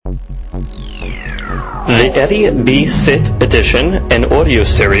The Eddie B. Sit edition and audio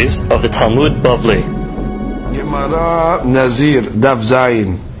series of the Talmud Bavli. Gemara Nazir Daf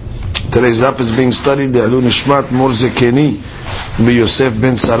Zayin. Today's daf is being studied. Elu Nishmat Morzekeni Yosef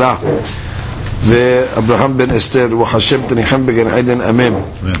ben Sarah ואברהם בן אסתר וחשב תניחם בגן עדן אמן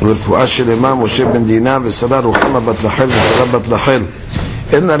ורפואה של אמם משה בן דינה ושרה רוחמה בת רחל ושרה בת רחל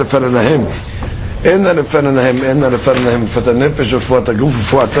אינה לפניהם רפואת הנפש ורפואת הגוף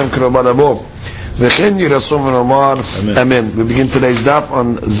ורפואתם קרובה לבוא וכן ירסו ונאמר אמן. We begin today's daf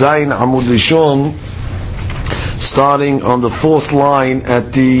on Zayin Amud Rishon, starting on the fourth line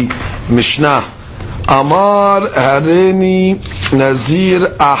at the Mishnah. Amar Harini Nazir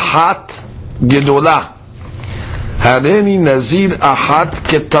Ahat Gedola Harini Nazir Ahat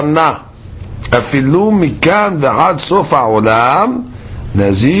Ketana Afilu Mikan V'ad Sof Ha'olam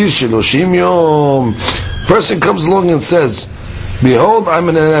Nazir Shiloshim Yom. Person comes along and says, behold, I'm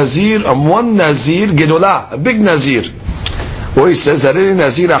in a Nazir, I'm one Nazir Gedola, a big Nazir. Or he says, Harini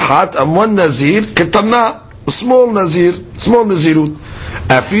Nazir Ahat, I'm one Nazir Ketana, a small Nazir, small Nazirut.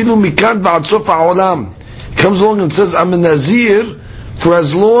 Afilu Mikan V'ad Sof Ha'olam. Comes along and says, I'm a Nazir for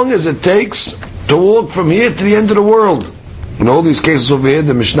as long as it takes to walk from here to the end of the world. In all these cases over here,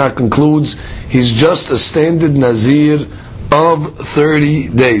 the Mishnah concludes he's just a standard Nazir of 30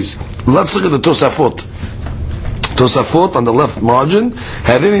 days. Let's look at the Tosafot. Tosafot on the left margin.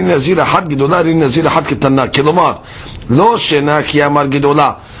 Harini Nazir Ahat Gedola, Harini Nazir Ahat Ketana. Kilomar Lo Shena Ki Amar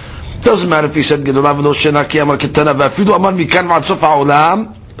Gedola. Doesn't matter if he said Gedola V'lo Shena Ki Amar Ketana. V'afilu Amar Mikan V'ad Sof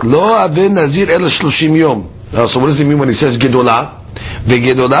Ha'olam Lo Ave Nazir El 30 Yom. So what does he mean when he says Gedola?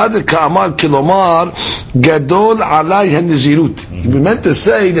 Ve'gedola de ka'amar kilomar gadol alay ha-nizirut. He meant to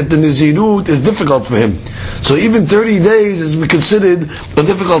say that the nizirut is difficult for him. So even 30 days is considered a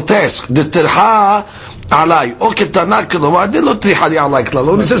difficult task. The terha alay. O ketana kilomar, de lo triha li alay klal.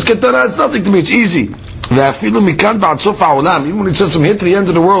 When he says ketana, it's nothing to me, it's easy. Ve'afilu mikan ba'ad sof ha'olam. Even when he says from here to the end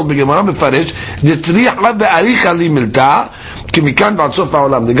of the world, b'gemara b'farish, de triha ve'aricha li milta,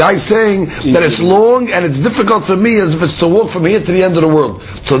 the guy is saying that it's long and it's difficult for me as if it's to walk from here to the end of the world.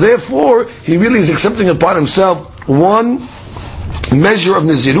 So therefore, he really is accepting upon himself one measure of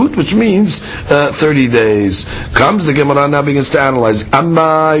Nazirut, which means 30 days. Comes the Gemara now begins to analyze.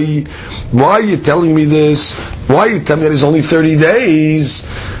 Amai, why are you telling me this? Why are you telling me that it's only 30 days?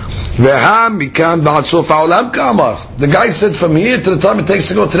 The guy said from here to the time it takes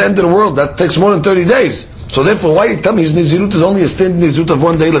to go to the end of the world, that takes more than 30 days. So therefore, why you tell me his Nizirut is only a standard Nizirut of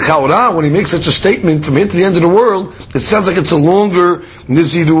one day l'chaora? When he makes such a statement from here to the end of the world, it sounds like it's a longer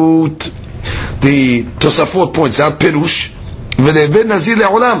Nizirut. The Tosafot points out, Perush, v'le'eved Nazir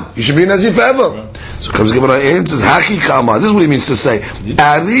le'olam. You should be a Nazir forever. So comes the Gemara and says, Haki kama. This is what he means to say.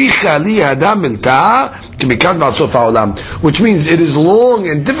 Aricha li hadam milta k'mikan v'ad sof ha'olam. Which means it is long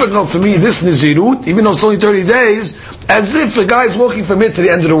and difficult for me, this Nizirut, even though it's only 30 days, as if a guy is walking from here to the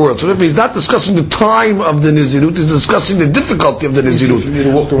end of the world. So if he's not discussing the time of the Nizirut, he's discussing the difficulty of the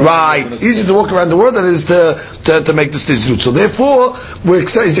Nizirut. Right. Easy to walk around the world than it is to make this Nizirut. So therefore,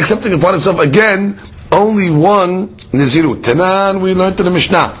 he's accepting upon himself again only one Nizirut. Tanan, we learned in the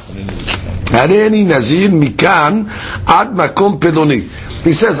Mishnah. Harini Nazir Mikan Ad Makom Pedoni.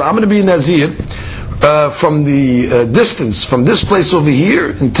 He says, I'm going to be Nazir from the distance, from this place over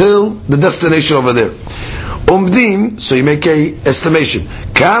here until the destination over there. Umdim, so you make a estimation.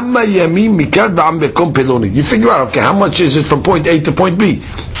 Kama yamim mikad ba'am bekom peloni. You figure out, okay, how much is it from point A to point B?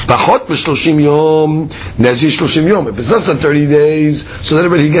 Pachot b'shloshim yom, nazir shloshim yom. If it's less than 30 days, so then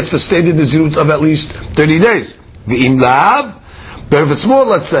everybody gets the standard nazirut of at least 30 days. V'im lav, but if it's more,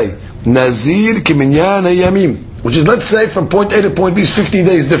 let's say, nazir kiminyan yamim, which is, let's say, from point A to point B is 15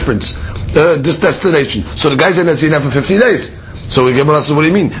 days difference, this destination. So the guys are nazir now for 50 days. So we give us what do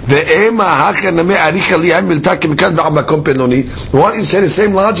you mean? Why don't you say the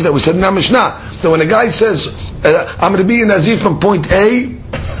same logic that we said in our Mishnah? That when a guy says, I'm going to be in Nazir from point A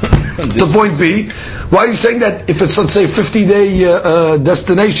to point B, why are you saying that if it's, let's say, 50-day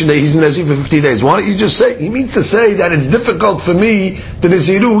destination, that he's in Nazir for 50 days? Why don't you just say, he means to say that it's difficult for me, the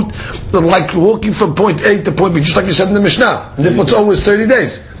Nazirut, like walking from point A to point B, just like you said in the Mishnah. And therefore it's always 30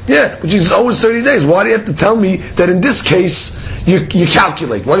 days. Yeah, which is always 30 days. Why do you have to tell me that in this case, you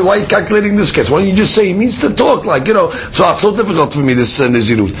calculate? Why are you calculating this case? Why don't you just say he means to talk like, so it's so difficult for me, this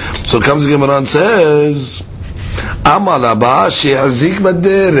Nazirut. So comes the Gemara and says, Amar Abba she'azik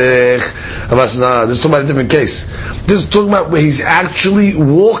b'derech. This is talking about a different case. This is talking about where he's actually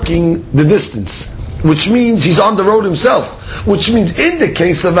walking the distance. which means he's on the road himself. Which means in the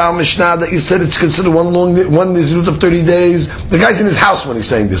case of our Mishnah that you said it's considered one Nazirut of 30 days, the guy's in his house when he's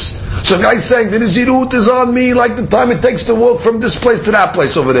saying this. So the guy's saying the Nazirut is on me like the time it takes to walk from this place to that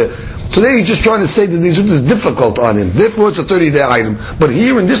place over there. So there he's just trying to say that the Nazirut is difficult on him. Therefore it's a 30-day item. But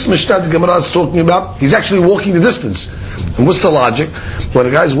here in this Mishnah the Gemara is talking about, he's actually walking the distance. And what's the logic? When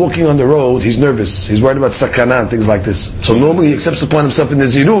a guy's walking on the road, he's nervous. He's worried about sakana and things like this. So normally he accepts upon himself in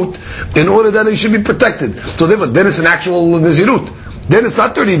Nazirut in order that he should be protected. So therefore, then it's an actual Nazirut. Then it's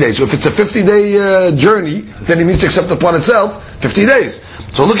not 30 days. So if it's a 50-day journey, then he needs to accept upon itself 50 days.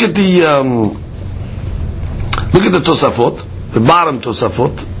 So look at the Tosafot, the bottom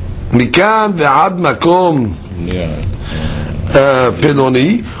Tosafot. Mikan ve'ad makom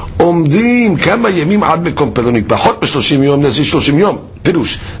פלוני עומדים כמה ימים עד מקום פלוני, פחות מ-30 יום, נזיר 30 יום.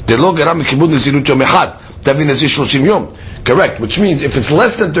 פירוש, דלא גרם מכיבוד נזירות יום אחד, תביא נזיר 30 יום. Correct, which means if it's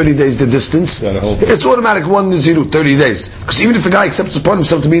less than 30 days the distance, it's automatic one Nazirut, 30 days. Because even if a guy accepts upon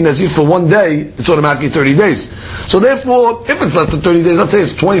himself to be Nazir for one day, it's automatically 30 days. So therefore, if it's less than 30 days, let's say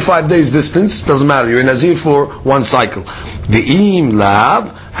it's 25 days distance, doesn't matter, you're a Nazir for one cycle. Ve'im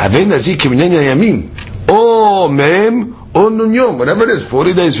lav, havei Nazir k'minyan yamin, o mem, o nun yom, whatever it is,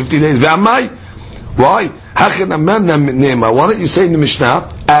 40 days, 50 days, ve'amai. Why? Why don't you say in the Mishnah,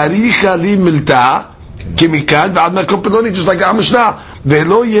 aricha li milta, כמכאן ועד מקום פלוני, just like המשנה,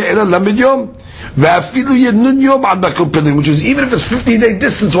 ולא יהיה אלא למד יום, ואפילו ינון יום עד מקום פלוני, which is, even if it's 50-day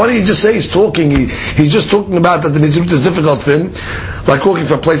distance, why don't you just say he's talking, he's just talking about that the Nazirut is difficult for him, like walking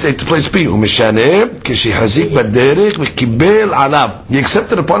from place A to place B. הוא משנה, כשהחזיק בדרך וקיבל עליו, he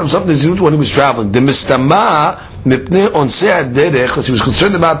accepted upon himself the Nazirut when he was traveling, דמסתמה מפני עונסי הדרך, because he was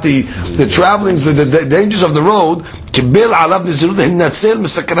concerned about the travelings, the dangers of the road, קיבל עליו נזירות להינצל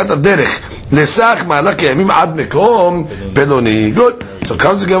מסכנת הדרך, לסך מהלך הימים עד מקום פלוני. Good. So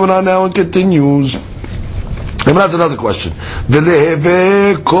comes the Gemara now and continues. Gemara has another question.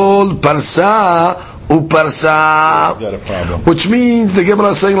 ולהווה כל פרסה ופרסה. Which means the Gemara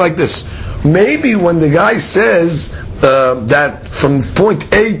is saying like this. Maybe when the guy says that from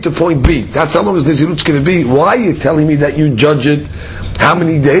point A to point B, that's how long his Nazirut's going to be. Why are you telling me that you judge it, how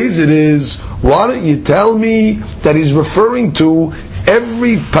many days it is? Why don't you tell me that he's referring to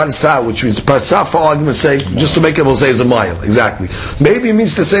every parsa, which means parsa for argument's sake, just to make it, we'll say is a mile, exactly. Maybe it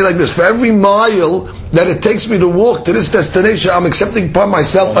means to say like this, for every mile that it takes me to walk to this destination, I'm accepting upon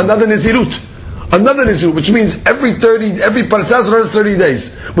myself another Nazirut. Another Nazirut, which means every parsa is another 30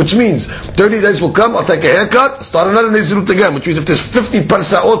 days. Which means 30 days will come, I'll take a haircut, start another Nazirut again. Which means if there's 50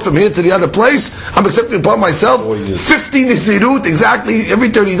 parsaot from here to the other place, I'm accepting upon myself 50 Nazirut exactly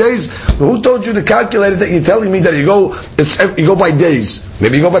every 30 days. Who told you to calculate it that you're telling me that you go by days?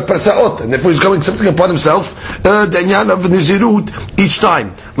 Maybe you go by parsaot, and therefore he's going accepting upon himself the inyan of Nazirut each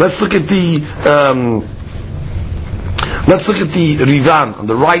time. Let's look at the Rivan on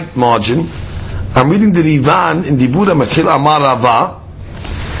the right margin. I'm reading the Rivan in Dibura Matkil Amar Rava.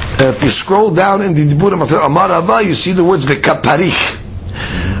 If you scroll down in the Dibura Matkil Amar Rava, you see the words Vekaparich.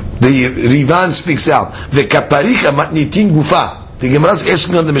 The Rivan speaks out. Vekaparich amatnitin gufa. The Gemara is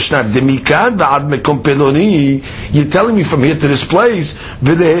asking on the Mishnah, Demikan va'ad mekom peloni. You're telling me from here to this place,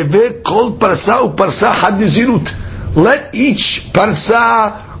 V'leheve kol parsa u'parsa had nizirut. Let each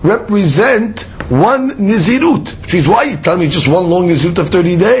parsa represent one nizirut. Which means, why are you telling me just one long nizirut of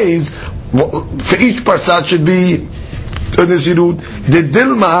 30 days? For each parsat should be a Nazirut. The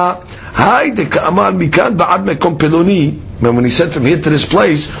Dilma, Hai de Ka'amar Mikan Ba'ad Mekom Peloni. When he said from here to this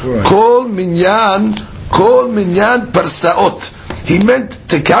place, Kol Minyan Parsaot. He meant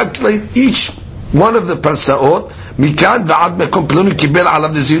to calculate each one of the Parsaot. Mikan Ba'ad Mekom Peloni Kibel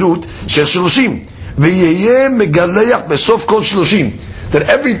Alav Nazirut Shel Shloshim. V'yeyeh Megaleach Besof Kol Shloshim. That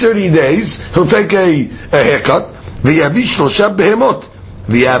every 30 days he'll take a haircut. V'yavi Shlosha Behemot.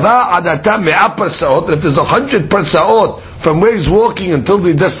 And if there's 100 parsaot from where he's walking until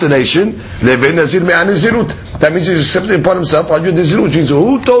the destination, that means he's accepting upon himself 100 Nazirut. Which means,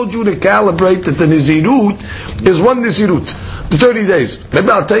 who told you to calibrate that the Nazirut is one Nazirut? The 30 days.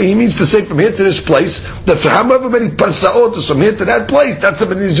 Maybe I'll tell you, he means to say from here to this place, that for however many parsaot is from here to that place, that's how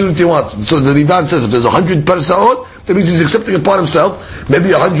many Nazirut he wants. And so the Rivan says, if there's 100 parsaot, that means he's accepting upon himself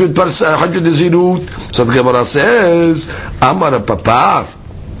maybe 100 Nazirut. So the Gemara says, Amar Papa,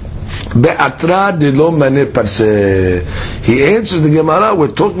 Be'atra de lo mane parse. He answers the Gemara,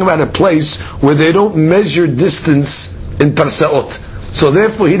 we're talking about a place where they don't measure distance in parsaot. So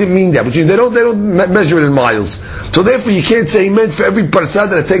therefore he didn't mean that. Which means they don't measure it in miles. So therefore you can't say he meant for every parsa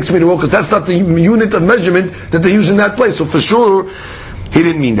that it takes me to walk, because that's not the unit of measurement that they use in that place. So for sure, He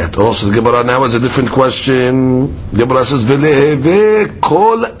didn't mean that. Also, the Gemara now has a different question. The Gemara says, "V'leheve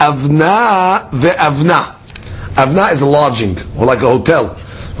kol avna ve'avna." Avna is a lodging, or like a hotel.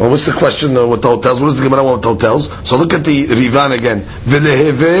 Well, what's the question with the hotels? What does the Gemara want with hotels? So look at the Rivan again.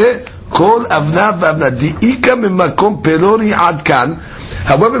 V'leheve kol avna ve'avna di'ika mimakom peloni ad kan.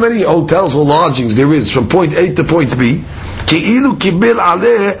 However many hotels or lodgings there is from point A to point B, ki'ilu kibel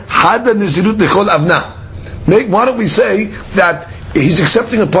aleh hada nizirut lechol avna. Why don't we say that he's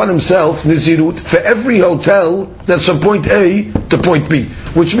accepting upon himself nizirut for every hotel that's from point A to point B,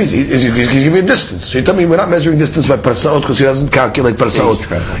 which means he's giving me a distance. So you tell me we're not measuring distance by parsaot because he doesn't calculate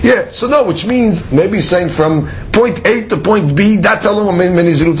parsaot. Yeah, so no, which means maybe he's saying from point A to point B, that's how long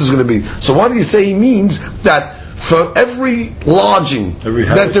nizirut is going to be. So why do you say he means that for every lodging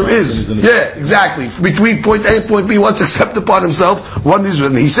that there is, exactly, between point A and point B, once accept upon himself one nizirut.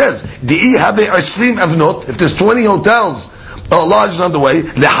 And he says, Di'i habe 20 avnot, if there's 20 hotels lodged on the way,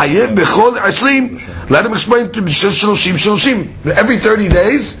 lehayeb bechol 20. Let him explain to every 30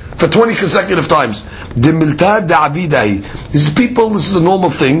 days for 20 consecutive times. Demilta da'avidai. These people, this is a normal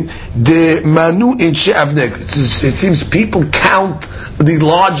thing. De manu inche avnek. It seems people count the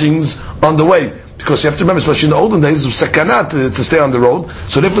lodgings on the way. Because you have to remember, especially in the olden days, it was sakana to stay on the road.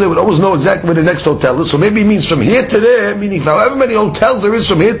 So therefore they would always know exactly where the next hotel is. So maybe it means from here to there, meaning however many hotels there is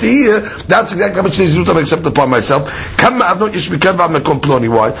from here to here, that's exactly how much nizirut I accept upon myself. Why?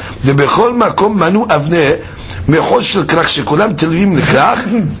 The bechol makom manu avne mechol shel krach shekulam tilvim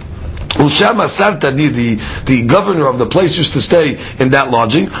nekrach. Ulsham Asar Tadi, the governor of the place, used to stay in that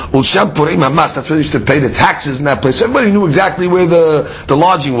lodging. Ulsham Purim Hamas, that's where they used to pay the taxes in that place. So everybody knew exactly where the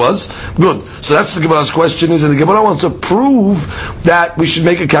lodging was. Good. So that's what the Gemara's question is, and the Gemara wants to prove that we should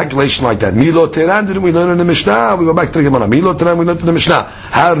make a calculation like that. Milo Teran, didn't we learn in the Mishnah? We go back to the Gemara. Milo Teran, we learned in the Mishnah.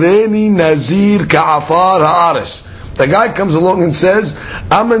 Hareni Nazir Ka'afar Ha'ares. The guy comes along and says,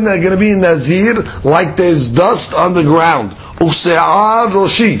 I'm going to be Nazir like there's dust on the ground. Use'ar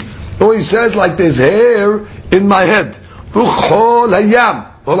Roshi. Or he says, like there's hair in my head. Uchol hayam,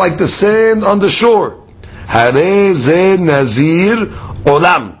 or like the sand on the shore. Hare ze nazir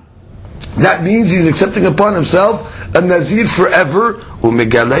olam. That means he's accepting upon himself a nazir forever.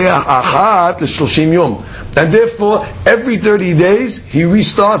 Umegaleach achat l'shloshim yom. And therefore, every 30 days, he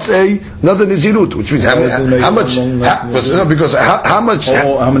restarts another nazirut, which means how much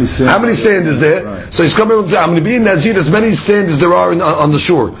sand is there? Right. So he's coming and saying, I'm going to be in Nazir as many sand as there are on the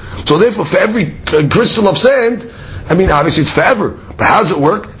shore. So therefore, for every crystal of sand, I mean, obviously it's forever. But how does it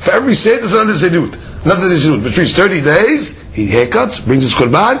work? For every sand is another nazirut. Which means 30 days, he haircuts, brings his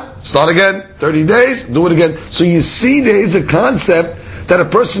qurban, start again, 30 days, do it again. So you see there is a concept that a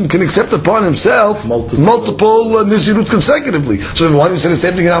person can accept upon himself multiple nizirut consecutively. So why do you say the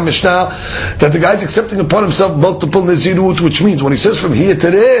same thing in our Mishnah, that the guy's accepting upon himself multiple nizirut, which means when he says from here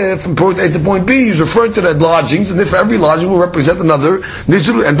to there, from point A to point B, he's referring to that lodgings, and if every lodging will represent another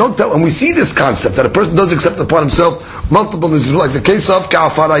nizirut. And we see this concept that a person does accept upon himself multiple nizirut, like the case of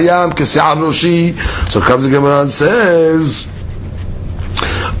ka'afar hayam, k'se'ar roshi. So comes the Gemara and says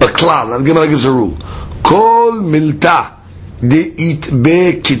a klal, and the Gemara gives a rule. Kol milta De'it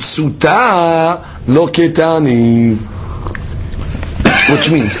be kitsuta lo ketani, which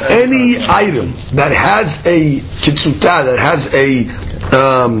means any item that has a kitsuta, that has a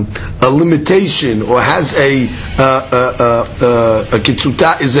limitation, or has a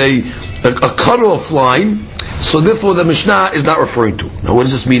kitsuta is a cutoff line. So therefore, the Mishnah is not referring to. Now, what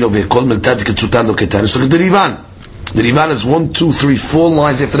does this mean over here? Kol miltat kitsuta lo ketani. So the Rivan. The Rivan is 1, 2, 3, 4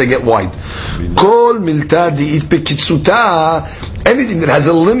 lines after they get wide. Kol milta di'it bekitsuta. Anything that has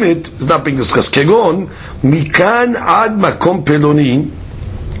a limit is not being discussed. Kegon mikan ad makom peloni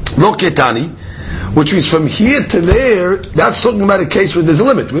lo ketani, which means from here to there. That's talking about a case where there's a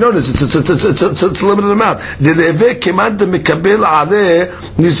limit. We know this. It's a limited amount. Deleve keman de mekabel aleh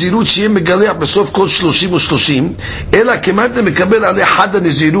nizirut sheyeh megaleh besof kol 30 u30, ela keman de mekabel aleh hada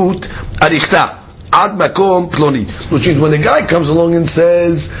nizirut arichta. Ad makom ploni, which means when the guy comes along and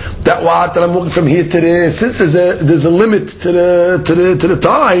says that I'm walking from here to there, since there's a limit to the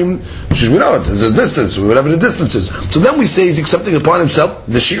time, which is, we know it, there's a distance, whatever the distance is. So then we say he's accepting upon himself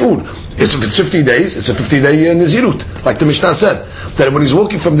the shiur. If it's 50 days, it's a 50-day nazirut, like the Mishnah said. That when he's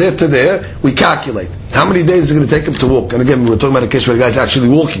walking from there to there, we calculate how many days is it going to take him to walk. And again, we're talking about a case where the guy's actually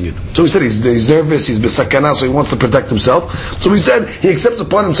walking it. So we said he's nervous, he's besakana, so he wants to protect himself. So we said he accepts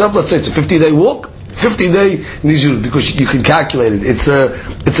upon himself, let's say it's a 50-day walk, 50-day nizirut, because you can calculate it. It's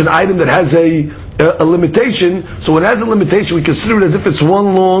an item that has a limitation, so when it has a limitation, we consider it as if it's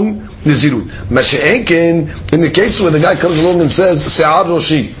one long nizirut. Masha'enkin, in the case where the guy comes along and says, Se'ar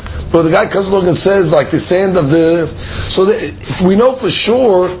Roshi, But the guy comes along and says, like the sand of the... So if we know for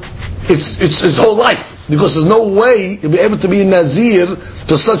sure, it's his whole life. Because there's no way he'll be able to be a Nazir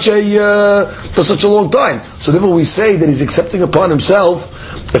for such a long time. So therefore we say that he's accepting upon himself.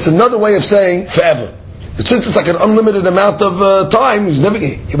 It's another way of saying forever. Since it's like an unlimited amount of time, which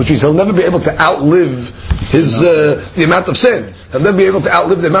means he'll never be able to outlive the amount of sand. He'll never be able to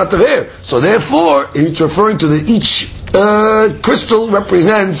outlive the amount of hair. So therefore, it's referring to that each crystal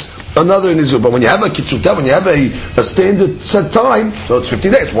represents another nizirut. But when you have a kitzuta, when you have a standard set time, so it's 50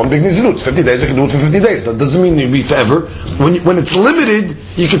 days, one big nizirut. It's 50 days, I can do it for 50 days. That doesn't mean it'll be forever. When it's limited,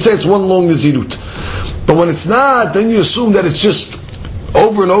 you can say it's one long nizirut. But when it's not, then you assume that it's just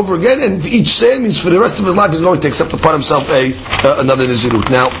over and over again, and each sand means for the rest of his life he's going to accept upon himself another nizirut.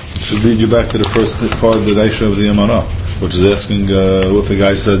 Now, should lead you back to the first part of the Reisha of the Gemara, which is asking if the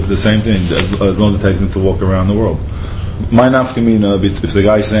guy says the same thing, as long as it takes me to walk around the world. My nafkamina, if the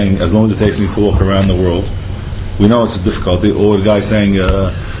guy's saying, as long as it takes me to walk around the world, we know it's a difficulty, or the guy saying,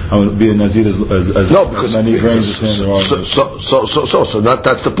 I'm going to be a Nazir as no, because many grains of sand there are. So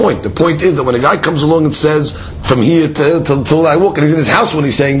that's the point. The point is that when a guy comes along and says, from here till I walk, and he's in his house when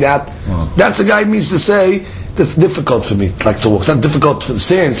he's saying that, that's a guy who means to say, it's difficult for me like to walk. It's not difficult for the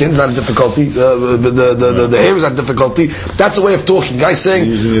sand. Sand is not a difficulty. The hair is not a difficulty. That's a way of talking. Guy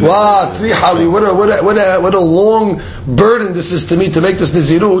saying, "Wow, what a long burden this is to me to make this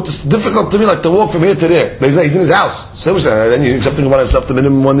nizirut. It's difficult to me like to walk from here to there." But he's in his house. So then you're accepting upon himself the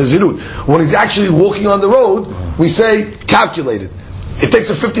minimum one nizirut. When he's actually walking on the road, we say calculated. It takes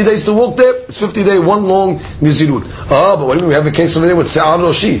him 50 days to walk there. It's 50 days, one long nizirut. But what do we have a case over there with Sa'ar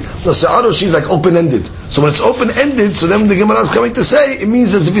Roshi? No, Sa'ar Roshi is like open-ended. So when it's open-ended, so then the Gemara is coming to say, it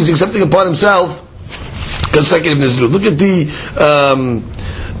means as if he's accepting upon himself consecutive nizirut. Look at the...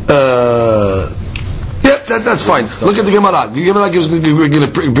 that's fine. Look at the Gemara. The Gemara gives going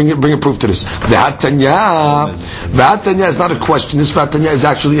to bring a proof to this. V'hatanya is not a question. This V'hatanya is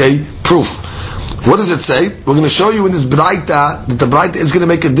actually a proof. What does it say? We're going to show you in this Braita that the Braita is going to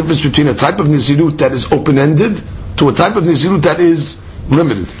make a difference between a type of nizirut that is open-ended to a type of nizirut that is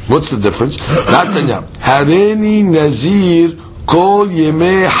limited. What's the difference? Hareni Nazir kol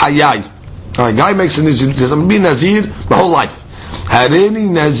yemei hayai. Alright, guy makes a nizirut. He says, I'm going to be Nazir my whole life. Hareni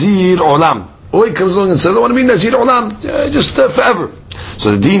Nazir olam. Or he comes along and says, I want to be Nazir olam, just forever.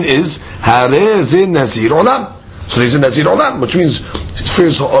 So the deen is Harezi Nazir olam. So he's a Nazir Olam, which means for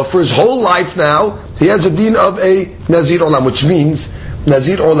his whole life now, he has a deen of a Nazir Olam, which means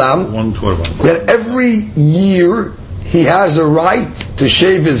Nazir Olam, that every year he has a right to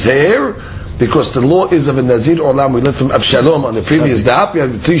shave his hair, because the law is of a Nazir Olam. We learned from Avshalom on the previous daf, we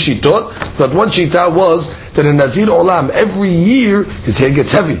had 3 shitot, but one shita was that a Nazir Olam, every year his hair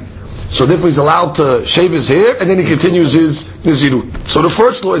gets heavy. So therefore he's allowed to shave his hair, and then he continues his Nazirut. So the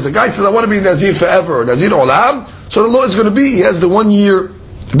first law is, a guy says, I want to be Nazir forever, or Nazir Olam, so the law is going to be, he has the 1 year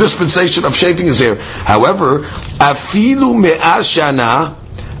dispensation of shaving his hair. However, afilu me'ashana,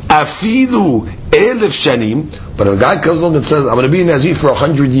 afilu elef shanim, but if a guy comes along and says, I'm going to be a Nazir for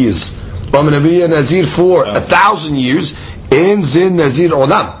 100 years, or I'm going to be a Nazir for 1,000 years, en zin Nazir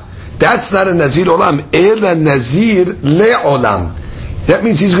Olam. That's not a Nazir Olam, ela Nazir le'olam. That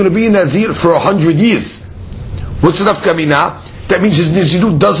means he's going to be a Nazir for 100 years. What's the nafkamina? That means his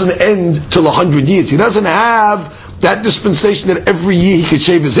Nazirut doesn't end till 100 years. He doesn't have that dispensation that every year he could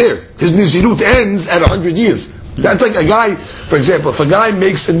shave his hair. His Nazirut ends at 100 years. That's like a guy, for example, if a guy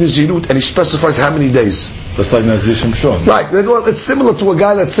makes a Nazirut and he specifies how many days. That's like Nazir Shimshon. Right. Well, it's similar to a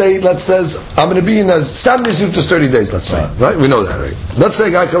guy that says, I'm going to be in Nazir, Stam Nazirut is 30 days, let's say. Right? We know that, right? Let's say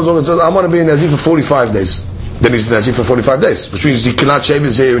a guy comes along and says, I want to be in Nazir for 45 days. Then he's Nazir for 45 days, which means he cannot shave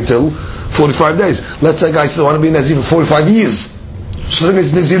his hair until 45 days. Let's say a guy says, I want to be Nazir for 45 years. So then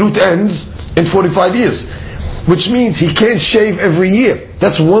his Nazirut ends in 45 years. Which means he can't shave every year.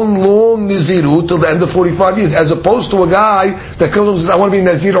 That's one long Nazirut till the end of 45 years, as opposed to a guy that comes and says, I want to be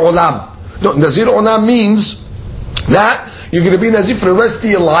Nazir Olam. No, Nazir Olam means that you're going to be Nazir for the rest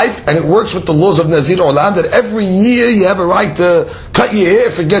of your life, and it works with the laws of Nazir Olam, that every year you have a right to cut your hair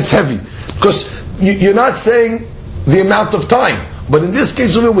if it gets heavy. Because you're not saying the amount of time, but in this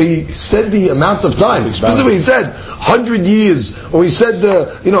case, we said the amount of time. Specifically, he said 100 years, or he said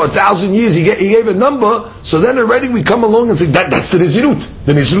 1,000 years. He gave a number. So then already we come along and say that's the Nazirut.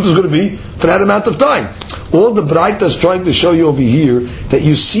 The Nazirut is going to be for that amount of time. All the Braita is trying to show you over here that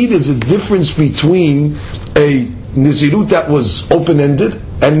you see there's a difference between a Nazirut that was open-ended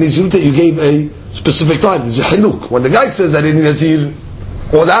and Nazirut that you gave a specific time. There's a Hinuk. When the guy says that in Nazir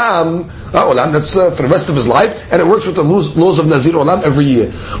Olam, that's for the rest of his life, and it works with the laws of Nazir Olam every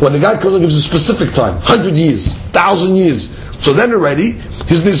year. When the guy comes and gives a specific time, 100 years, 1,000 years, so then already,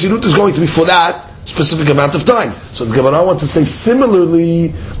 his Nazirut is going to be for that specific amount of time. So the Gemara wants to say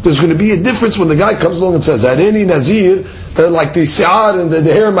similarly, there's going to be a difference when the guy comes along and says, Harini Nazir, like the Si'ar and the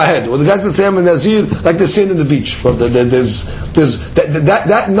hair in my head. Or the guy's going to say, I'm a Nazir, like the sand in the beach.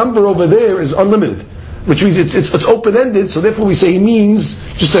 That number over there is unlimited. Which means it's open-ended, so therefore we say he means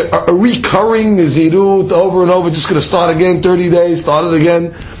just a recurring Nazirut over and over, just going to start again, 30 days, start it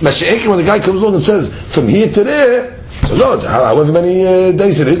again. Masha'ekin, when the guy comes along and says, from here to there, so no, however many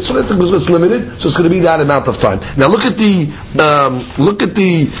days it is, so it's limited, so it's going to be that amount of time. Now look at the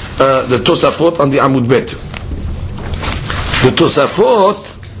Tosafot on the Amud Bet. The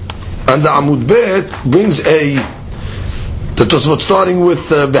Tosafot on the Amud Bet brings the Tosafot starting with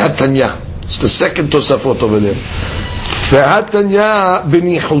V'hatanya. It's the second Tosafot over there. V'hatanya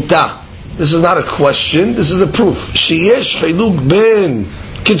b'nihuta. This is not a question, this is a proof. Sheyesh chiluk ben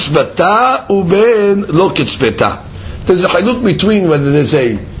kitzbata uben lo kitzbata. There's a chiluk between whether there's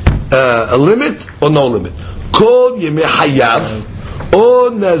a limit or no limit. Kol yemei hayav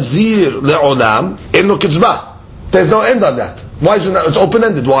or nazir le'olam en lo kitzbah. There's no end on that. Why is it not? It's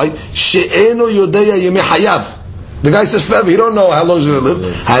open-ended. Why? She'eno yodeya yemei hayav. The guy says forever, he don't know how long he's going to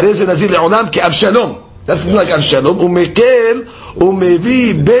live. Hariz nazir le'olam ki Avshalom. That's like Avshalom. Umekel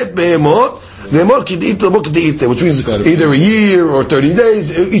umevi bet behemot. Which means either a year or 30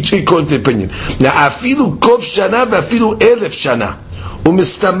 days, each according to the opinion. Now, afilu kov shana v'afilu elef shana,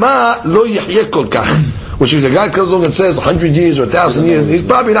 umistama lo yihye kol kach. Which means the guy comes along and says 100 years or 1,000 years, he's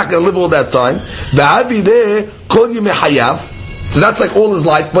probably not going to live all that time. V'avideh kol yimei hayav. So that's like all his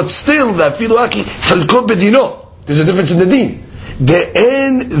life, but still, v'afilu aki chalko bedino. There's a difference in the deen.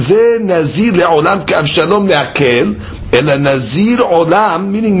 De'en ze nazir le'olam ka'avshalom le'akel, ela nazir olam,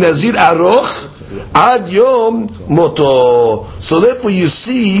 meaning nazir aroch, ad yom moto. So therefore you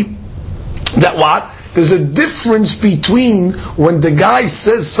see that what? There's a difference between when the guy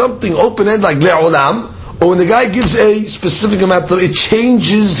says something open-end like le'olam, or when the guy gives a specific amount of, it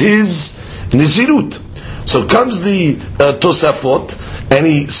changes his nazirut. So comes the Tosafot, and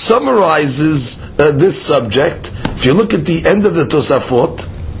he summarizes this subject. If you look at the end of the Tosafot,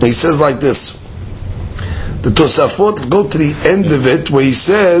 he says like this. The Tosafot, go to the end of it, where he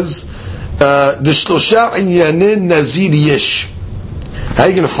says, the Shlosha Inyanin Nazir Yesh. How are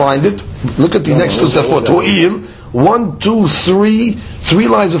you going to find it? Look at the next Tosafot. Ho'il, 1, 2, 3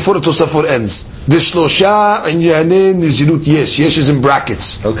 lines before the Tosafot ends. The Shlosha Inyanin Nazirut Yesh. Yesh is in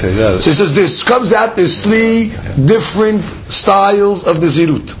brackets. Okay, got it. So he says this comes out, there's 3 different styles of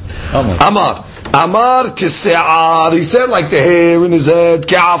Nazirut. Amar kese'ar, he said like the hair in his head,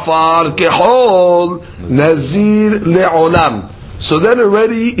 ke'afar, ke'hol, nazir le'olam. So then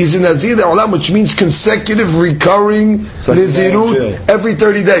already he's in nazir le'olam, which means consecutive, recurring nazirut every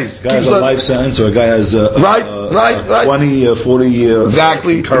 30 days. A guy has a life sentence, or a guy has right. 20, 40 years.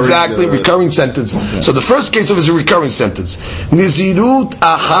 Exactly, recurring sentence. Okay. So the first case of is a recurring sentence. Nazirut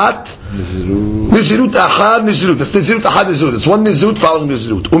ahat, nazirut ahad, nazirut. That's nazirut ahad, nazirut. It's one nazirut following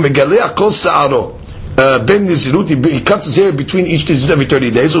nazirut. Umegalea kol sa'aro. Ben nazirut, he cuts his hair between each nazirut every 30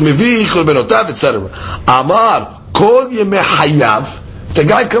 days. Umevi kol benotav, etc. Amar kol yemei hayav. If the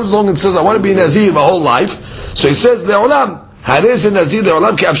guy comes along and says, I want to be nazir my whole life, so he says le'olam. Hariz nazir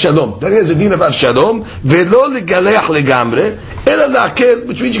le'olam ki Avshalom. Then he has a deen of Avshalom. Ve'lo legaleach legamre. Ela la'akel,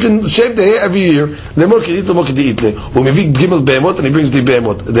 which means you can shave the hair every year. Le'mor k'dit le'mor k'dit. U'mevik gimel behemot, and he brings the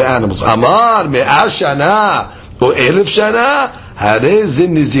behemot, the animals. Amar me'ah shana or elef shana. Hariz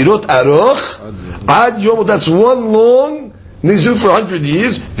nazirot aroch ad yom. That's one long nizir for 100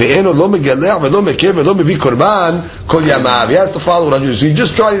 years. Ve'eno lo megaleach ve'lo mekev ve'lo mevi korban kol yamav. He has to follow 100 years. So he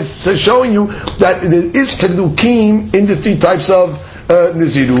just tries showing you that there is kedukim in the 3 types of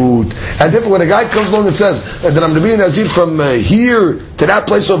nazirut. And therefore, when a guy comes along and says that I'm going to be a nazir from here to that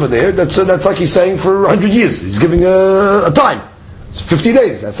place over there, that's like he's saying for 100 years. He's giving a time. It's 50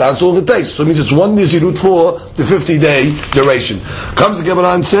 days. That's all it takes. So it means it's one nazirut for the 50-day duration. Comes the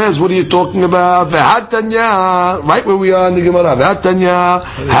Gemara and says, what are you talking about? V'hatanya, right where we are in the Gemara. V'hatanya,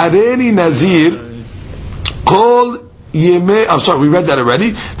 hareni nazir, kol yemei, I'm sorry, we read that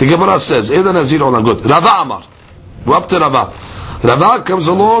already. The Gemara says, Eda nazir olam, good. Rava Amar. We're up to Rava. Rava comes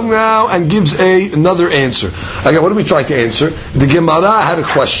along now and gives another answer. Again, what are we trying to answer? The Gemara had a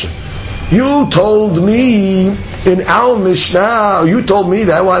question. You told me in our Mishnah, you told me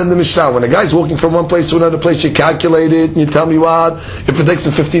that one in the Mishnah, when a guy's walking from one place to another place, you calculate it, and you tell me what, if it takes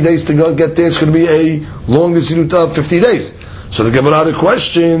him 50 days to go get there, it's going to be a long nazirut of 50 days. So the Gemara had a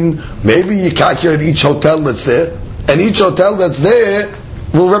question, maybe you calculate each hotel that's there, and each hotel that's there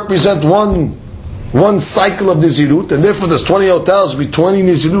will represent one cycle of nazirut, and therefore there's 20 hotels, will be 20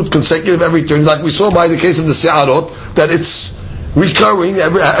 nazirut consecutive every turn, like we saw by the case of the Se'arot, that it's recurring,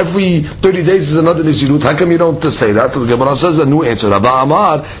 every 30 days is another Nazirut. How come you don't say that? The Gemara says a new answer. Rabba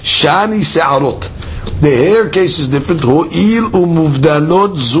Amar, Shani Se'arot. The hair case is different. Ho'il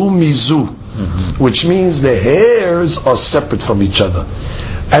umuvdalot zu mizu. Which means the hairs are separate from each other.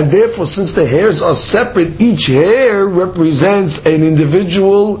 And therefore, since the hairs are separate, each hair represents an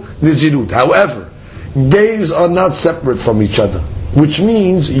individual Nazirut. However, days are not separate from each other. Which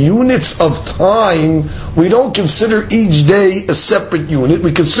means units of time, we don't consider each day a separate unit.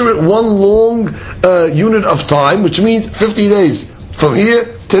 We consider it one long unit of time, which means 50 days. From here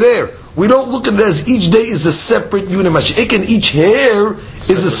to there. We don't look at it as each day is a separate unit. And each hair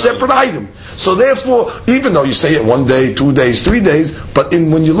is a separate item. So therefore, even though you say it 1 day, 2 days, 3 days, but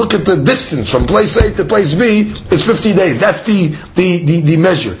when you look at the distance from place A to place B, it's 50 days. That's the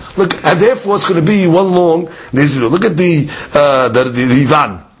measure. Look, and therefore it's going to be one long Nazir. Look at the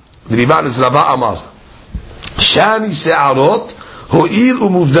Rivan. The Rivan is Rava Amar. Shani se'arot, ho'il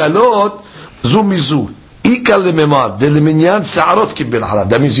umuvdalot, zu mizu. Ika lememar, de leminyan se'arot kibel halav.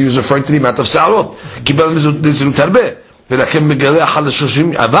 That means he was referring to the amount of se'arot. Kibel Nazirut harbe. ולכן מגלה אחד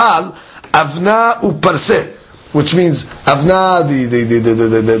ל30, אבל avna uparse, which means avna,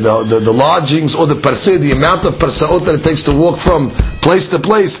 the lodgings, or the parse, the amount of parsaot that it takes to walk from place to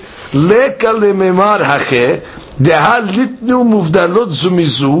place. Leka lememar hache, deha litnu muvdalot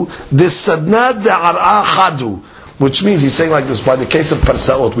zumizu, de sadna de ar'a chadu. Which means he's saying like this, by the case of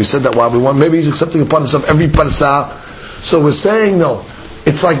parsaot, we said that while we want, maybe he's accepting upon himself every parsa. So we're saying no,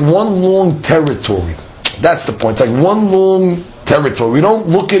 it's like one long territory. That's the point. It's like one long territory. We don't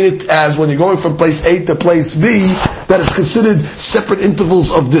look at it as when you're going from place A to place B, that it's considered separate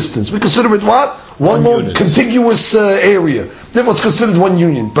intervals of distance. We consider it what? One long unit. Contiguous area. Therefore it's considered one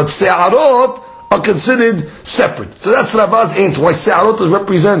union. But se'arot are considered separate. So that's Rava's answer. Why se'arot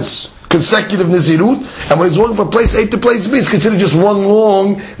represents consecutive Nazirut, and when it's walking from place A to place B, it's considered just one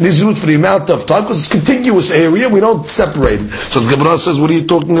long Nazirut for the amount of time, because it's a contiguous area, we don't separate it. So the Gemara says, what are you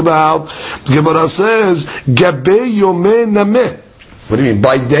talking about? The Gemara says, Gabe Yome Nameh. What do you mean?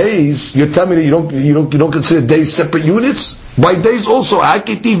 By days, you're telling me that you don't consider days separate units? By days also,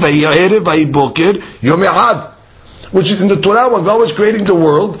 Akiti Vayere Vayboker Yome Had. Which is in the Torah, when God was creating the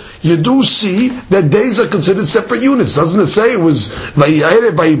world, you do see that days are considered separate units. Doesn't it say it was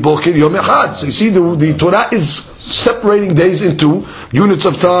Vayere Vayboker Yom Echad? So you see the Torah is separating days into units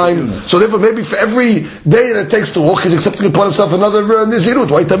of time. So therefore maybe for every day that it takes to walk, he's accepting upon himself another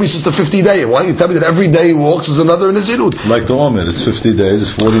Nazirut. Why tell me it's just a 50 day? Why you tell me that every day he walks is another Nazirut? Like the Omer, it's 50 days,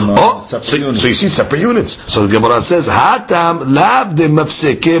 it's 49 separate units. So you see separate units. So the Gemara says, Hatam lav de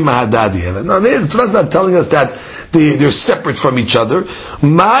mafseke mahadadi. No, the Torah's not telling us that they're separate from each other.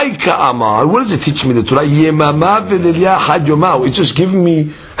 My ka'amar, what does it teach me, the Torah? Yemama v'lilya had yomah. It's just giving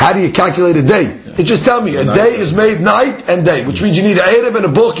me, how do you calculate a day? It just tell me, a day is made night and day, which means you need an Erev and a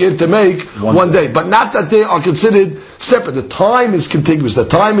Boker to make one day. But not that they are considered separate. The time is contiguous. The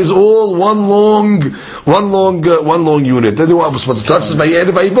time is all one long unit. Then what was supposed to touch is by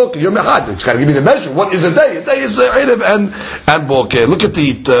Erev by Boker. It's got to give me the measure. What is a day? A day is Erev and Boker. Look at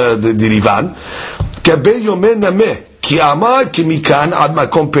the Rivan. Kabe Yomen Nameh. Ki amar ki mikan ad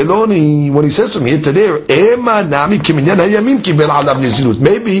makom peloni. When he says from here to there, ema nami ki minyan hayamim kibel alav nezirut.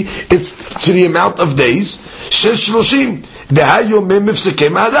 Maybe it's to the amount of days. Shesh shloshim. Deha yomem mifseke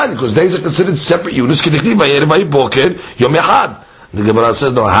ma'adan. Because days are considered separate units. Ki dichtiv vayere vayboker yom echad. The Gemara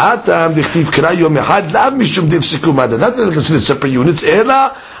says, no, hatam dichtiv kira yom echad lav mishum divsiku ma'adan. Not that they're considered separate units.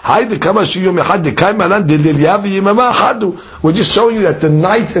 Ela hay dekama shu yom echad dekay malan delilya v'yimama achadu. We're just showing you that the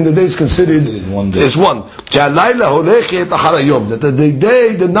night and the day is considered is one. That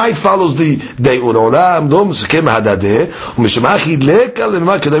the night follows the day. You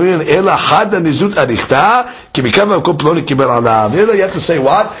have to say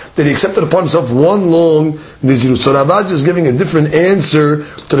what? That he accepted upon himself one long Nazirut. So Ravad is giving a different answer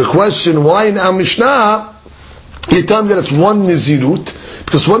to the question, why in our Mishnah you tell me that it's one Nazirut?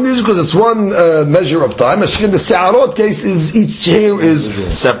 Because it's one measure of time. In the Se'arot case, each hair is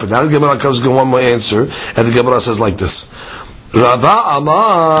separate. Now the Gemara comes with one more answer, and the Gemara says like this: Rava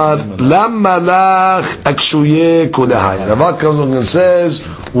Amar Lamma Lach Akshuye Kulahai. Rava comes along and says,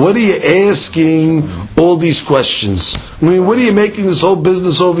 "What are you asking all these questions? I mean, what are you making this whole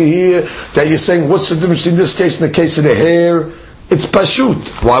business over here that you're saying? What's the difference in this case and the case of the hair?" It's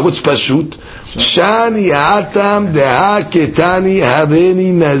pashut. Why? What's pashut? Shani atam deha ketani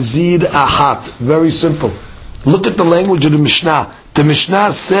hareni nazir ahat. Very simple. Look at the language of the Mishnah. The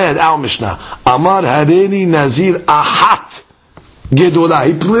Mishnah said, our Mishnah, Amar hareni nazir ahat gedolah.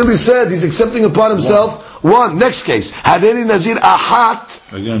 He clearly said he's accepting upon himself one. Next case, hareni nazir ahat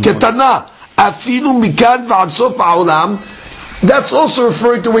ketana. Afilu mikan v'ad sof ha'olam. That's also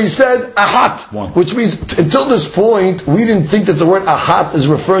referring to where he said ahat, which means until this point we didn't think that the word ahat is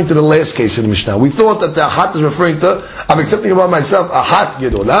referring to the last case in the Mishnah. We thought that the ahat is referring to I'm accepting about myself ahat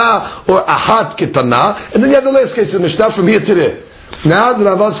gedolah or ahat ketana, and then you have the last case in the Mishnah from here to there. Now the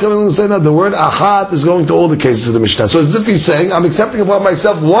Rava is coming along and saying that the word ahat is going to all the cases of the Mishnah. So it's as if he's saying I'm accepting about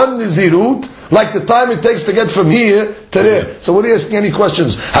myself one nizirut, like the time it takes to get from here to there. So what are you asking any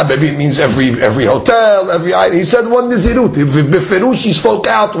questions? Maybe it means every hotel, every item. He said one nizirut. If Beferush he spoke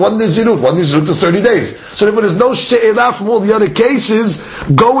out one nizirut is 30 days. So if there's no she'elah from all the other cases,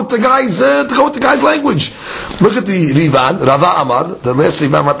 go with the guy's language. Look at the Rivan, Rava Amar, the last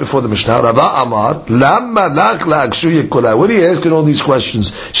Rivan right before the Mishnah. Rava Amar, Lamma lach la'akshu yekula. What are you asking all these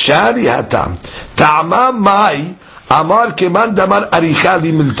questions? Shari hatam, ta'ama mai, Amar keman damar aricha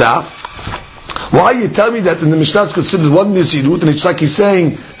li milta. Why you tell me that in the Mishnah it's considered one nizirut, and it's like he's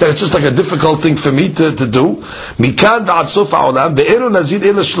saying that it's just like a difficult thing for me to do? Mikan v'ad sof ha'olam ve'ero nazir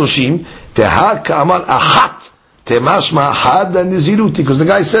ela shloshim teha ka'amar achat temashma had niziruti, because the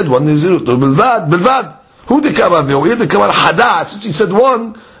guy said one nizirut. Bilvad. Who dekamar ve'o? Here dekamar hadat. Since he said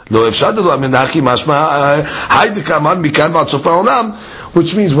one, lo efshad lo amenachi mashma hay dekamar mikan v'ad sof ha'olam.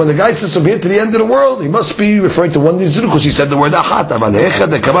 Which means when the guy says from here to the end of the world, he must be referring to one nizirut because he said the word achat.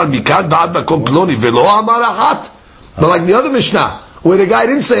 But like the other Mishnah, where the guy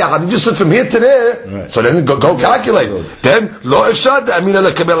didn't say achat, he just said from here to there. Right. So then go calculate. Then lo efshad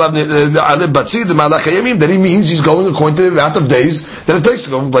then he means he's going according to the amount of days that it takes to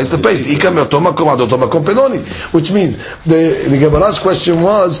go from place to place. Which means the Gemara's question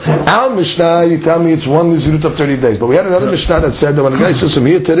was, our Mishnah, you tell me it's one nizirut of 30 days, but we had another Mishnah that said that when the guy says from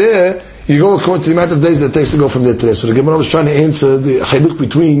here to there, you go according to the amount of days that it takes to go from there to there. So the Gemara was trying to answer the haluk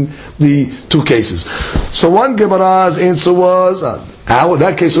between the two cases. So one Gemara's answer was,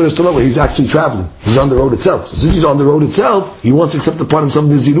 that case was still where he's actually traveling. He's on the road itself. So since he's on the road itself, he wants to accept upon himself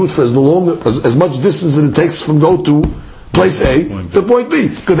the nizirut for as much distance as it takes from go to place A to point B.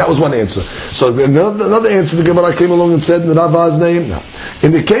 Because that was one answer. So another answer, the Gemara came along and said in the Rava's name, no.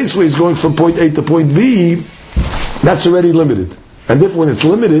 In the case where he's going from point A to point B, that's already limited. And therefore when it's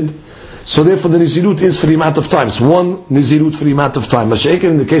limited, so therefore the nizirut is for the amount of time. It's one nizirut for the amount of time. Mashiach,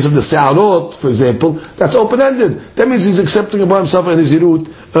 in the case of the se'arot, for example, that's open-ended. That means he's accepting about himself a nizirut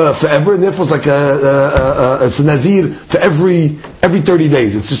forever, and therefore it's like it's a nazir for every 30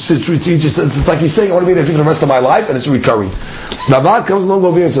 days. It's like he's saying, I want to be a nazir for the rest of my life, and it's recurring. Navad comes along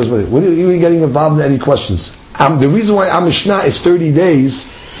over here and says, what are you getting involved in any questions? The reason why our Mishnah is 30 days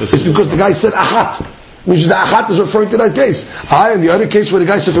is because the guy said ahat. Which the ahat is referring to that case. In the other case where the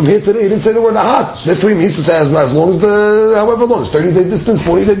guy said from here to there, he didn't say the word ahat. So therefore he means to say as long as however long, it's 30-day distance,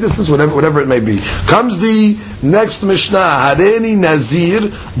 40-day distance, whatever it may be. Comes the next Mishnah, Hareni Nazir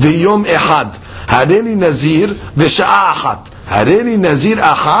v'yom ehad. Hareni Nazir v'sha'a achat. Hareni Nazir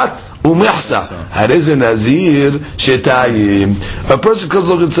achat umehsa. Harezi Nazir shetayim. A person comes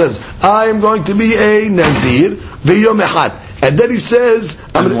along and says, I am going to be a Nazir v'yom ehad. And then he says,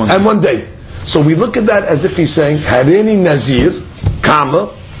 and one day. So we look at that as if he's saying, Hareni Nazir, comma,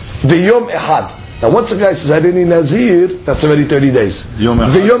 v'yom ehad. Now once the guy says, Hareni Nazir, that's already 30 days.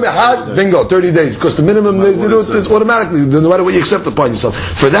 V'yom ehad, bingo, 30 days. Because the minimum Nazirut is automatically, no matter what you accept upon yourself.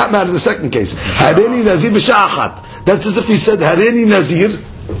 For that matter, the second case, Hareni Nazir v'sha'achat. That's as if he said, Hareni Nazir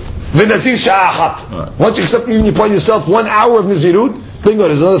v'nazir sha'achat. Once you accept even upon yourself 1 hour of Nazirut, bingo,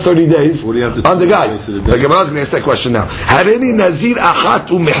 there's another 30 days on the guy. The Gemara is going to ask that question now. Hareni Nazir achat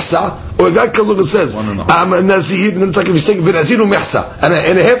umehsa. Or a guy comes along and says, I'm a Nazir, and then it's like if he's saying, Nazir umehsa, and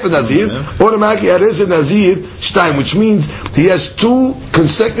a half a Nazir, automatically, Harezi Nazir shtaim, which means he has 2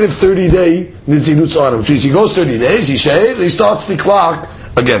 consecutive 30-day Naziruts on him. Which means he goes 30 days, he shaves, he starts the clock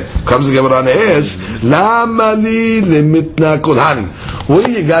again. Comes the Gemara and asks, Lama li limitna kol hani. What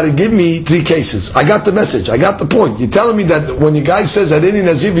do you got to give me 3 cases? I got the message. I got the point. You're telling me that when the guy says Hareni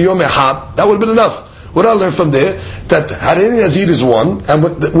Nazir v'yom ehad, that would have been enough. What I learned from there, that Hareni Nazir is one, and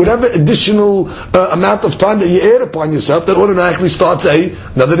whatever additional amount of time that you add upon yourself, that automatically starts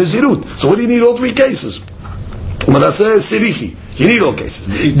another Nazirut. So what do you need all 3 cases? When I say Sirihi, you need all cases.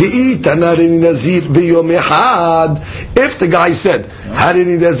 If the guy said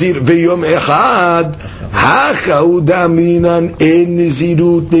Hareni Nazir v'yom ehad, Hachau daminan en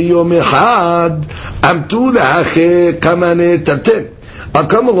nizirut v'yom ehad, amtu lahache kamane taten. I'll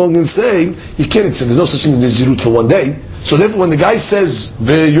come along and say, you can't accept, there's no such thing as nizirut for 1 day. So therefore when the guy says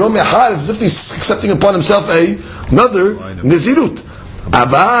v'yom ehad, it's as if he's accepting upon himself another nizirut.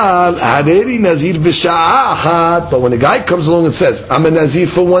 Aval hareri nazir v'sha'ahat. But when the guy comes along and says, I'm a nazir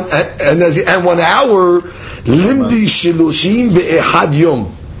for a nazir and 1 hour, limdi shilushim be'ehad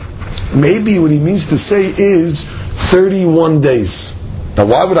yom. Maybe what he means to say is 31 days. Now,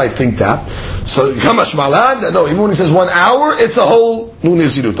 why would I think that? So, Kamash Malad, no, even when he says 1 hour, it's a whole new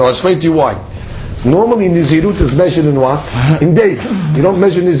Nizirut. I'll explain to you why. Normally, Nizirut is measured in what? In days. You don't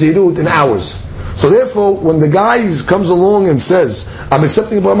measure Nizirut in hours. So therefore, when the guy comes along and says, I'm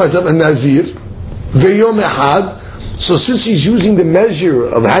accepting upon myself a Nazir, V'yom Echad, so since he's using the measure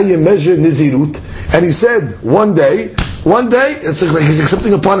of how you measure Nizirut, and he said 1 day, it's like he's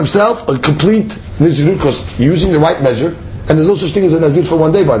accepting upon himself a complete Nizirut, because using the right measure, and there's no such thing as a Nazir for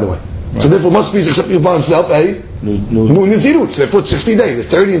 1 day, by the way. Right. So therefore must be he's accepting upon himself a new Nizirut. Therefore it's 60 days, it's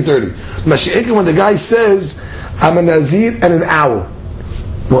 30 and 30. Mashiach, when the guy says, I'm a Nazir and an hour.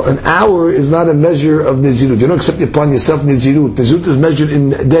 Well, an hour is not a measure of Nizirut. You don't accept upon yourself Nizirut. Nizirut is measured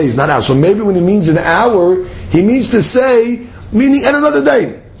in days, not hours. So maybe when he means an hour, he means to say, meaning and another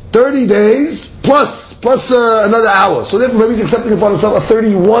day. 30 days plus another hour. So therefore maybe he's accepting upon himself a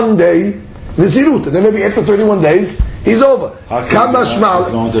 31 day Nizirut. And then maybe after 31 days, he's over. No,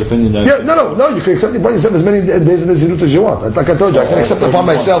 you can accept upon yourself as many days of Nizirut as you want. Like I told you, I can accept upon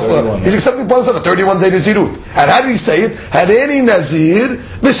myself, he's accepting upon himself a 31 day Nizirut. And how did he say it? Had any Nazir,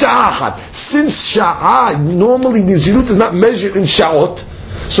 v'sha'achat. Since sha'ah, normally Nizirut is not measured in sha'ot,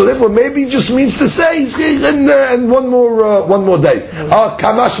 so therefore maybe he just means to say, and one more day.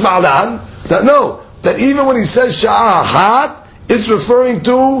 Kamash ma'lan, that even when he says sha'achat, it's referring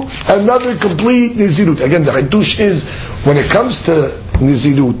to another complete Nizirut. Again, the Hiddush is, when it comes to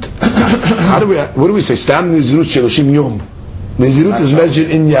Nizirut, what do we say? Stam Nizirut Sheloshim Yom. Nizirut is measured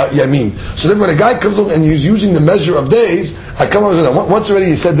in Yamim. So then when a guy comes along and he's using the measure of days, I come over and once already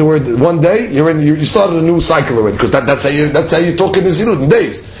you said the word 1 day, you started a new cycle already, because that's how you talk in Nizirut, in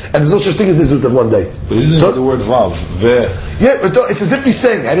days. And there's no such thing as Nizirut of 1 day. But isn't the word Vav? Yeah, but it's as if he's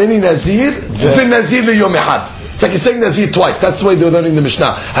saying, Hareni Nazir, V'in Nazir L'yom Echad. It's like he's saying Nazir twice. That's the way they're learning the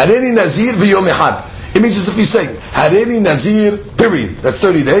Mishnah. Hareni Nazir V'yom Echad. It means as if he's saying, Hareni Nazir, period. That's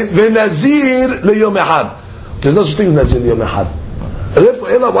 30 days. V'in Nazir L'yom Echad. There's no such thing as Nazir L'yom Echad. And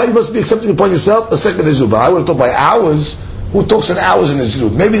therefore, why you must be accepting upon yourself a second Nizirut? But I would have thought by hours. Who talks in hours in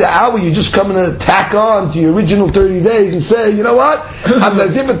Nizirut? Maybe the hour you just come and tack on to your original 30 days and say, you know what? I'm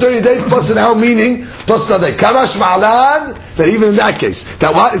Nazir for 30 days plus an hour, meaning plus another day. Kamash ma'alan, that even in that case,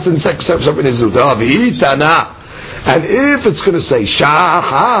 that what is in separate Nizirut? And if it's going to say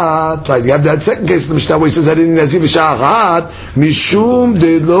sha'achat, right? You have that second case in the Mishnah where he says Harini Nazir v'sha'achat mishum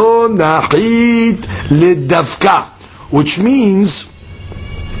de lo nachit ledavka, which means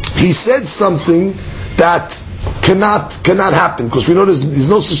he said something that cannot happen, because we know there's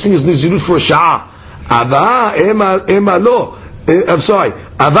no such thing as nizirut for a sha'ah. I'm sorry.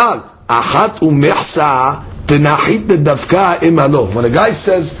 Aval achat umehsa tenachit ledavka emalo. When a guy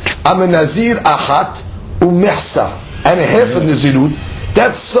says I'm a nazir achat umehsa and a half of nizirut,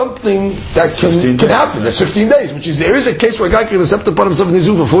 that's something that can happen. That's 15 days, which is, there is a case where a guy can accept upon himself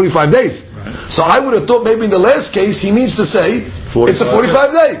nizirut for 45 days. Right. So I would have thought maybe in the last case he means to say it's a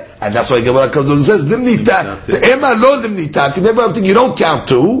 45 day. And that's why Gemara says limnitat. The ema lo limnitat. Maybe I think you don't count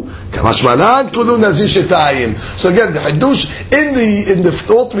two. Kamash malan kulu nazir shetayim. So again, the Hiddush in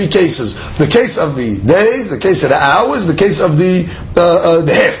the all three cases, the case of the days, the case of the hours, the case of the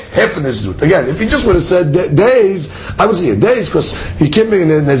half in this root. Again, if he just would have said days, I would say days, because he can't make a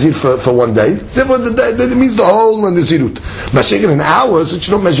nazir for 1 day. Therefore, that means the whole nazirut. Mashik in hours, which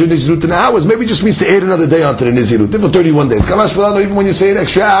you don't measure nazirut in hours, maybe it just means to add another day onto the nazirut. Therefore, 31 days. Kamash malan, even when you say an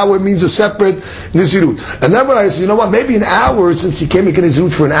extra hour, it means a separate nizirut. And then when I say, you know what, maybe an hour, since he can't make a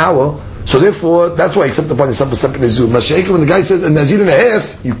nizirut for an hour, so therefore, that's why I accept upon yourself a separate nizirut. Mashiach, when the guy says a nazir and a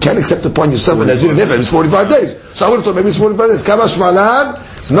half, you can't accept upon yourself a nazir and a half, it's 45 days. So I would have thought maybe it's 45 days. Kamash malan.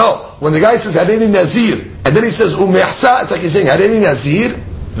 So no, when the guy says Hareni Nazir, and then he says Umehsa, it's like he's saying Hareni Nazir,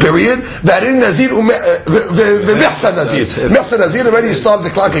 period. Hareni Nazir, Mehsa Nazir. Mehsa Nazir, already you start the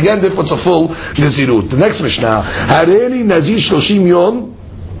clock again, therefore it's a full Nazirut. The next Mishnah, Hareni Nazir Shloshim Yom,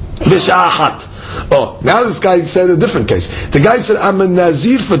 V'sha'achat. Oh, now this guy said a different case. The guy said, I'm a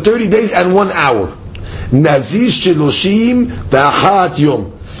Nazir for 30 days and 1 hour. Nazir Shloshim V'achat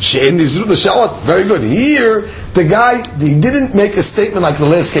Yom. Very good. Here, the guy, he didn't make a statement like the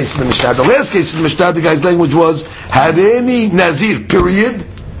last case in the Mishnah. The last case in the Mishnah, the guy's language was, Hareni Nazir, period,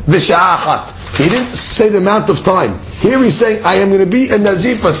 v'sha'achat. He didn't say the amount of time. Here he's saying, I am going to be a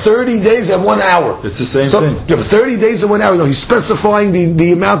Nazir for 30 days and 1 hour. It's the same thing. Yeah, 30 days and 1 hour. No, he's specifying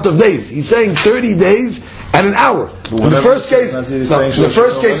the amount of days. He's saying 30 days and an hour. In the first case,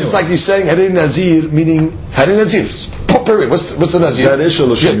 it's like he's saying Harei Nazir, meaning Harei Nazir. Period. What's the Nazir? That is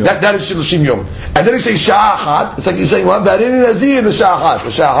Shiloshim Yom. That is Shiloshim Yom. And then he says Sha'achat. It's like he's saying, well, Harei Nazir in the Sha'achat.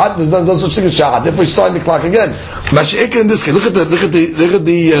 Sha'achat, there's no such thing as Sha'achat. Therefore, he's starting the clock again. Masha'ik in this case. Look at the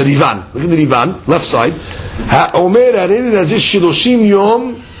Rivan. Look at the Rivan, left side. Omer Harei Nazir Shiloshim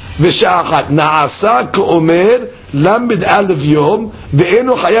Yom v'Sha'achat. Na'asa k'omer Lambid Alef Yom,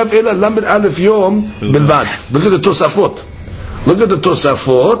 ve'eno chayav ela Lambid Alef Yom bilvad. Look at the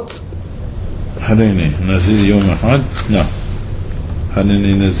Tosafot. Harini Nazir Yom Echad. No.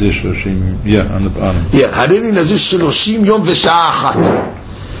 Harini Nazir Shloshim. Yeah, on the bottom. Yeah, Harini Nazir Shloshim Yom v'Sha'a Achat.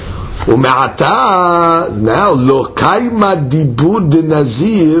 U'me'ata now lo kaima dibur de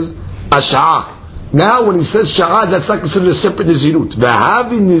Nazir Ash'a. Now, when he says Sha'ah, that's not considered a separate Nazirut.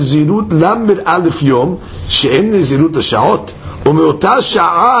 V'havi Nazirut Lambir Alef Yom, she'en Nazirut Hasha'ot. U'me'ota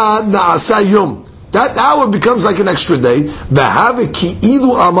Sha'ah na'asa Yom. That hour becomes like an extra day. V'havi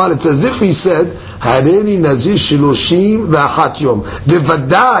ki'ilu amal. It's as if he said, Hareni Nazir Shiloshim v'achat Yom.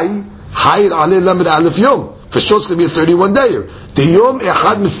 Devadai Hayir Aleh Lambir Alef Yom. For sure it's going to be a 31-dayer. The Yom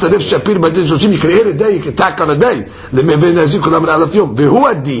Echad Mitzaref Shapir Badin Shoshim. You can add a day, you can tack on a day. The Mevei Nazir Kulam Alef Yom. Vehu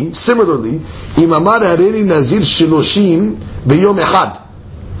Adin, similarly, Imamar Hareni Nazir Shiloshim V'Yom Echad.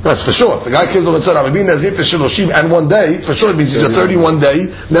 That's for sure. If a guy came to and said, I'm being Nazir for Shiloshim and one day, for sure it means he's a 31-day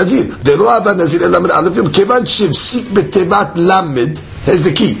Nazir. The Lo Abad Nazir El Lamed Alef Yom. Kevan Shivsik Betevat Lamed. Here's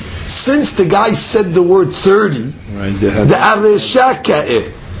the key. Since the guy said the word 30, the Aresha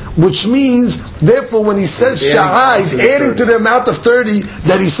Ka'eh, which means, therefore, when he says Sha'ah, he's adding to the amount of 30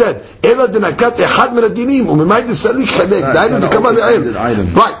 that he said.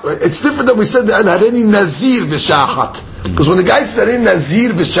 Right, it's different than we said that Hareni Nazir v'Sha'achat. Because when the guy says Hareni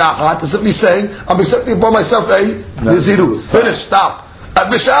Nazir v'Sha'achat, it's simply saying, I'm accepting upon myself a Nazirut. Finish, stop.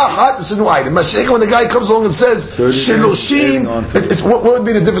 V'Sha'achat, it's a new item. When the guy comes along and says Shiloshim, what would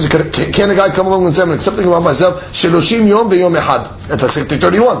be the difference? Can a guy come along and say, I'm accepting upon myself Shiloshim Yom v'Yom Echad? That's like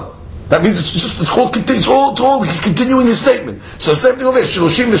 31. That means it's all he's continuing his statement. So same thing over here.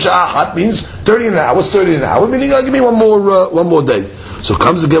 Shiloshim v'Sha'achat means 30 an hour. What's 30 an hour? Meaning, give me one more day. So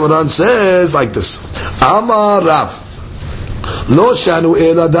comes the Gemara and says like this: Amar Rav, Lo shanu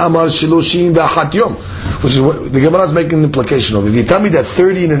ela damar Shiloshim v'achat Yom. Which is what the Gemara is making an implication of. If you tell me that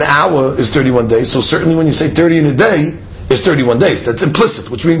 30 in an hour is 31 days, so certainly when you say 30 in a day, it's 31 days. That's implicit,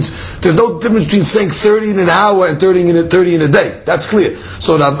 which means there's no difference between saying 30 in an hour and 30 in a day. That's clear.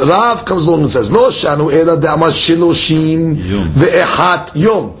 So Rav comes along and says, Lo shanu ela damar Shiloshim ve'echat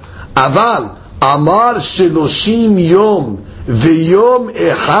Yom. Aval amar Shiloshim Yom ve'yom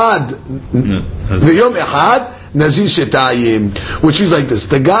echad Nazir Shetayim, which is like this.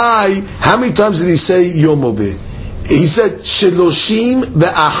 The guy, how many times did he say Yom over? He said Shiloshim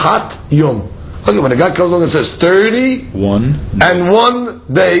ve'achat Yom. Okay, when a guy comes along and says 31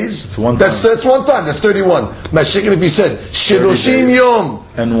 days, that's one time, that's 31. Mashiach, if he said Shiloshim Yom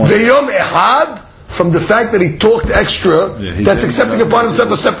ve'yom echad, from the fact that he talked extra, that's accepting upon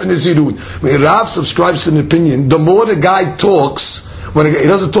himself a separate Nazirut. When Rav subscribes to an opinion, the more the guy talks, when he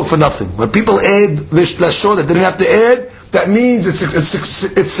doesn't talk for nothing. When people add this lashon that they didn't have to add, that means it's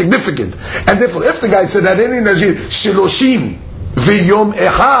significant. And therefore, if the guy said that any Nazir Shiloshim v'yom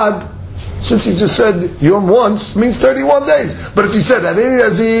echad, since he just said yom once, means 31 days. But if he said that any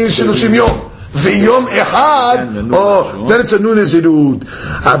Nazir Shiloshim yom v'yom echad, then it's a new Nazirut.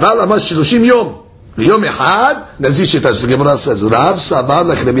 Aval amar Shiloshim yom Yom Echad, Nazir Shetash. The Gemara says, Rav Savar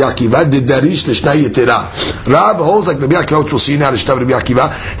like Rabbi Akiva, the Darish L'Shnai Yetera. Rav holds like Rabbi Akiva, which we'll see now, L'Shtav Rabbi Akiva,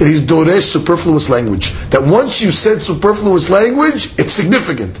 that he's Doresh superfluous language. That once you said superfluous language, it's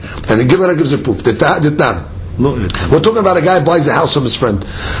significant. And the Gemara gives a proof. We're talking about a guy who buys a house from his friend.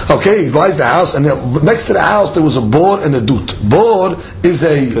 Okay, he buys the house, and next to the house there was a bor and a dut. Bor is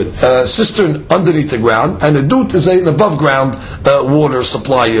a cistern underneath the ground, and a dut is an above ground water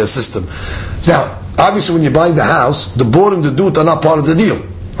supply system. Now, obviously, when you're buying the house, the board and the dut are not part of the deal.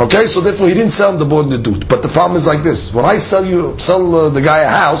 Okay, so therefore he didn't sell him the board and the dut. But the problem is like this: when I sell the guy a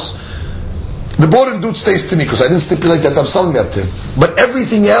house, the board and dut stays to me because I didn't stipulate that I'm selling that to him. But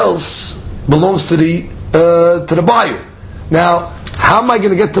everything else belongs to the buyer. Now, how am I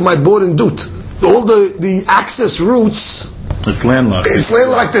going to get to my board and dut? All the access routes. It's landlocked. It's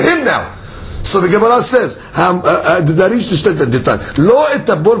landlocked to him now. So the Gemara says, Lo et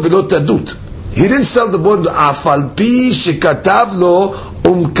abor v'lo tadut. He didn't sell the board. Afal pi shekatav lo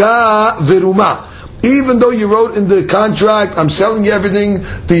umka veruma. Even though you wrote in the contract, I'm selling you everything,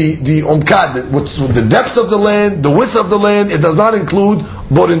 the umka, what's the depth of the land, the width of the land, it does not include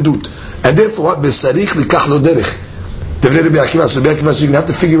board and dut. And therefore, what? Besarich likach lo derech. So you're going to have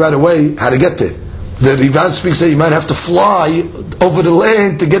to figure out a way how to get there. The Rivan speaks that you might have to fly over the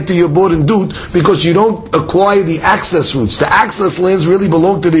land to get to your board and dut because you don't acquire the access routes. The access lands really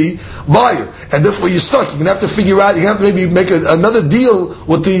belong to the buyer, and therefore you're stuck. You're gonna have to figure out. You have to maybe make another deal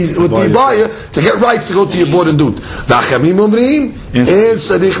with the buyer to get rights to go to your board and dut.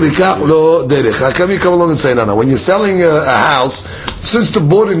 Hachamim come along and say, no. When you're selling a house, since the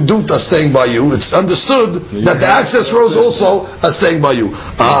board and dut are staying by you, it's understood that the access roads also are staying by you.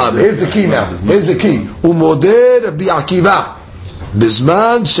 Here's the key now. Here's the key. Umodeh Rabbi Akiva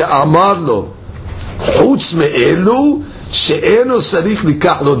b'zman she'amar lo chutz me'elu she'eno sarich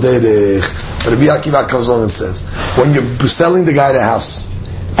likach lo derech. Rabbi Akiva comes along and says, when you're selling the guy the house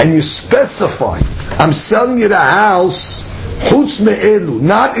and you specify, I'm selling you the house chutz me'elu,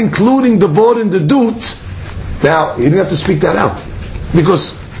 not including the board and the dut. Now you didn't have to speak that out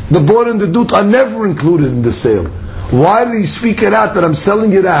because the board and the dut are never included in the sale. Why did he speak it out that I'm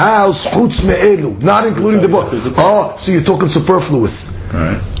selling you the house chutz me'elu, not including the board? Oh, so you're talking superfluous.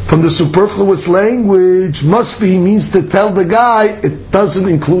 Right. From the superfluous language, means to tell the guy it doesn't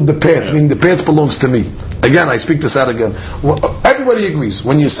include the path, meaning the path belongs to me. Again, I speak this out again. Everybody agrees.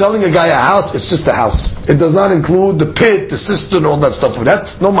 When you're selling a guy a house, it's just a house. It does not include the pit, the cistern, all that stuff.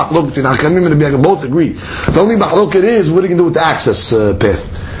 That's no mahlok between Hakamim and Rabbi Akiva. Both agree. The only mahlok it is, what are you going to do with the access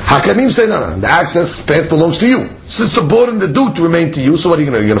path? Hakamim say, no, the access path belongs to you. Since the board and the dut remain to you, so what are you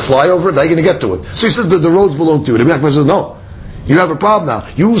going to fly over it? How are you going to get to it? So he says that the roads belong to you. Rabbi Akiva says, no. You have a problem now.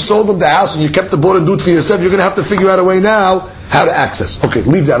 You sold them the house and you kept the board and dut for yourself. You're going to have to figure out a way now how to access. Okay,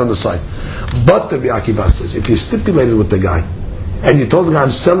 leave that on the side. But the Rabbi Akiva says, if you stipulated with the guy and you told the guy,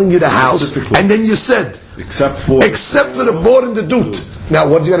 I'm selling you the house, and then you said, except for the board and the dut. Now,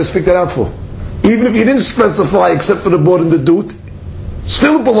 what do you got to speak that out for? Even if you didn't specify except for the board and the dut,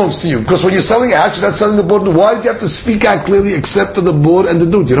 still it belongs to you. Because when you're selling a house, you're not selling the board and the dut. Why did you have to speak out clearly except for the board and the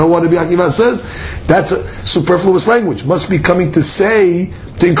dut? You know what Rabbi Akiva says? That's a superfluous language. Must be coming to say,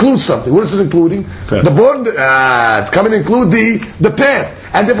 to include something. What is it including? Path. The board, it's coming to include the path.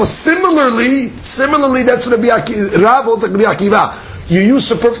 And therefore, similarly, that's what Rav holds like Rabbi Akiva. You use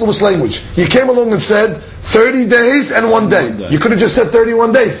superfluous language. You came along and said 30 days and 1 day. You could have just said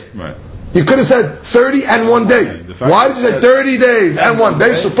 31 days. Right. You could have said 30 and 1 day. Why did you say 30 days and 1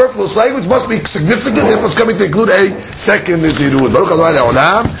 day? Superfluous language must be significant if it's coming to include a second Nazirut. Baruch Adonai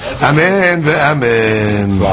Le'olam. Amen ve'amen.